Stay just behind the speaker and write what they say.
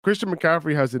Christian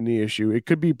McCaffrey has a knee issue. It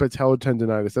could be patellar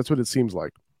tendonitis. That's what it seems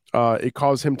like. It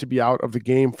caused him to be out of the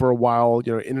game for a while,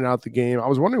 in and out the game. I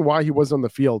was wondering why he wasn't on the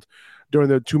field during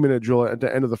the 2-minute drill at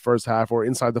the end of the first half or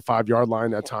inside the 5-yard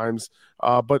line at times.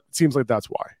 But it seems like that's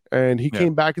why. And he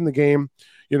came back in the game.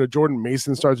 Jordan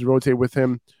Mason started to rotate with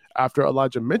him after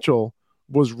Elijah Mitchell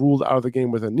was ruled out of the game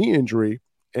with a knee injury.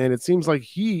 And it seems like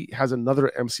he has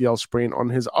another MCL sprain on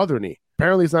his other knee.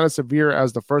 Apparently, it's not as severe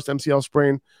as the first MCL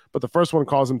sprain, but the first one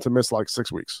caused him to miss like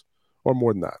 6 weeks or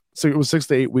more than that. So it was 6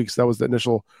 to 8 weeks. That was the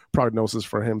initial prognosis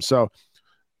for him. So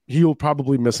he'll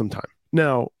probably miss some time.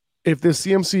 Now, if this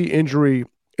CMC injury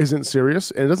isn't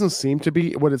serious, and it doesn't seem to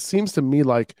be, what it seems to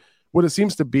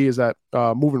be is that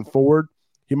moving forward,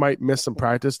 he might miss some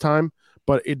practice time,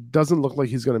 but it doesn't look like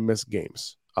he's going to miss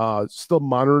games. Still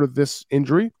monitor this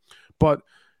injury, but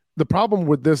the problem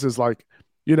with this is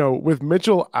with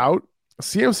Mitchell out,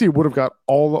 CMC would have got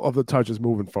all of the touches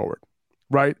moving forward,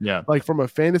 right? Yeah. Like from a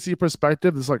fantasy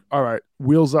perspective, it's like, all right,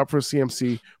 wheels up for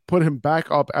CMC, put him back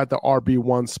up at the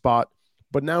RB1 spot,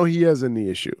 but now he has a knee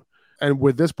issue. And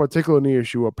with this particular knee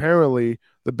issue, apparently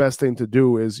the best thing to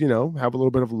do is, have a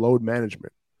little bit of load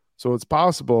management. So it's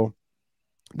possible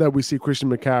that we see Christian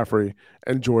McCaffrey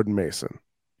and Jordan Mason.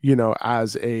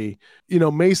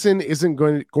 Mason isn't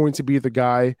going to be the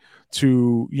guy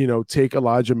to, take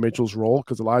Elijah Mitchell's role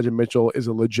because Elijah Mitchell is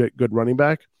a legit good running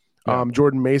back. Yeah.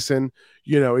 Jordan Mason,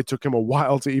 it took him a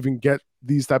while to even get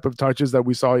these type of touches that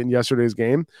we saw in yesterday's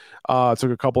game. It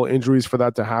took a couple of injuries for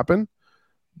that to happen,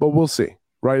 but we'll see,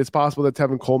 right? It's possible that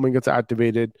Tevin Coleman gets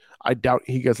activated. I doubt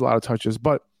he gets a lot of touches,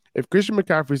 but if Christian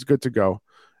McCaffrey is good to go,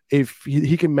 if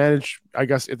he can manage, I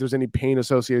guess, if there's any pain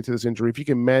associated to this injury, if he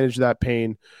can manage that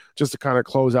pain just to kind of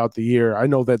close out the year, I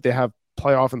know that they have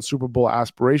playoff and Super Bowl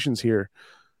aspirations here.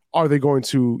 Are they going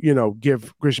to,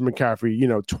 give Christian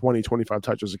McCaffrey, 20, 25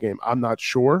 touches a game? I'm not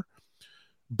sure.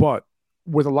 But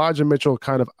with Elijah Mitchell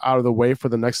kind of out of the way for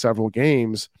the next several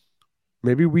games,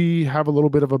 maybe we have a little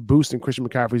bit of a boost in Christian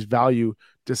McCaffrey's value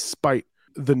despite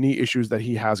the knee issues that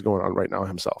he has going on right now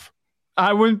himself.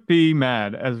 I wouldn't be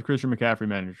mad as a Christian McCaffrey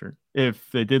manager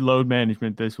if they did load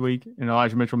management this week and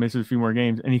Elijah Mitchell misses a few more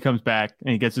games and he comes back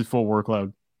and he gets his full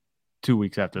workload 2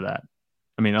 weeks after that.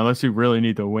 I mean, unless you really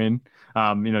need to win,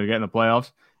 to get in the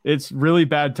playoffs, it's really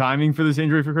bad timing for this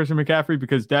injury for Christian McCaffrey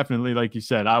because definitely, like you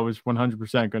said, I was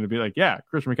 100% going to be like, yeah,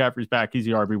 Christian McCaffrey's back. He's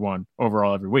the RB1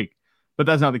 overall every week. But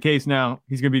that's not the case now.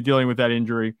 He's going to be dealing with that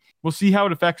injury. We'll see how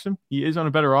it affects him. He is on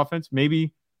a better offense.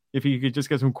 Maybe if he could just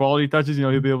get some quality touches,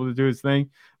 he'll be able to do his thing.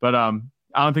 But I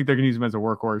don't think they're going to use him as a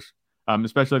workhorse,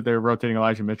 especially if they're rotating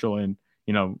Elijah Mitchell and,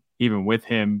 even with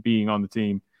him being on the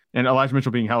team and Elijah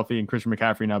Mitchell being healthy and Christian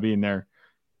McCaffrey now being there.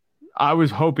 I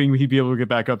was hoping he'd be able to get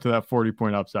back up to that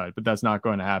 40-point upside, but that's not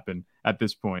going to happen at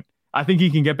this point. I think he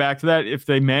can get back to that. If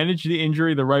they manage the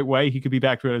injury the right way, he could be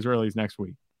back to it as early as next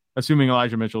week, assuming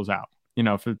Elijah Mitchell's out,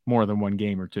 for more than one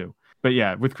game or two. But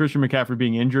yeah, with Christian McCaffrey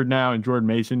being injured now and Jordan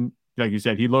Mason, like you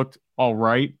said, he looked all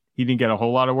right. He didn't get a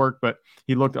whole lot of work, but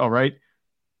he looked all right.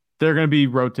 They're going to be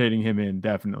rotating him in,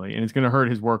 definitely. And it's going to hurt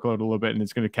his workload a little bit, and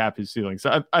it's going to cap his ceiling.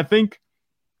 So I think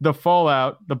the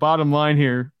fallout, the bottom line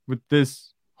here with this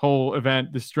whole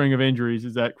event, this string of injuries,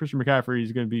 is that Christian McCaffrey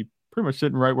is going to be pretty much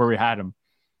sitting right where we had him,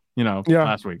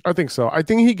 last week. I think so. I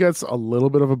think he gets a little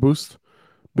bit of a boost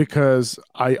because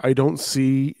I don't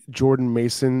see Jordan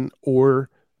Mason or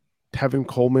Tevin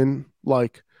Coleman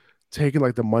taking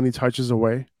the money touches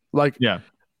away.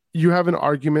 You have an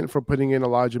argument for putting in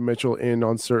Elijah Mitchell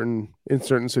in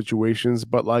certain situations,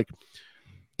 but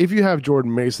if you have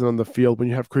Jordan Mason on the field, when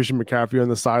you have Christian McCaffrey on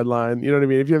the sideline, you know what I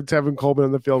mean? If you have Tevin Coleman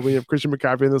on the field, when you have Christian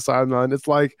McCaffrey on the sideline, it's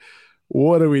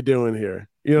what are we doing here?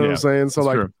 You know what I'm saying?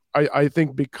 So I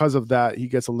think because of that, he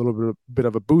gets a little bit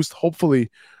of a boost. Hopefully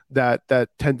that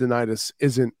tendonitis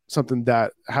isn't something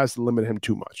that has to limit him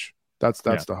too much. That's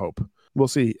the hope. We'll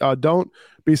see. Don't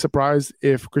be surprised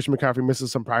if Christian McCaffrey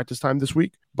misses some practice time this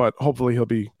week, but hopefully he'll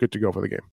be good to go for the game.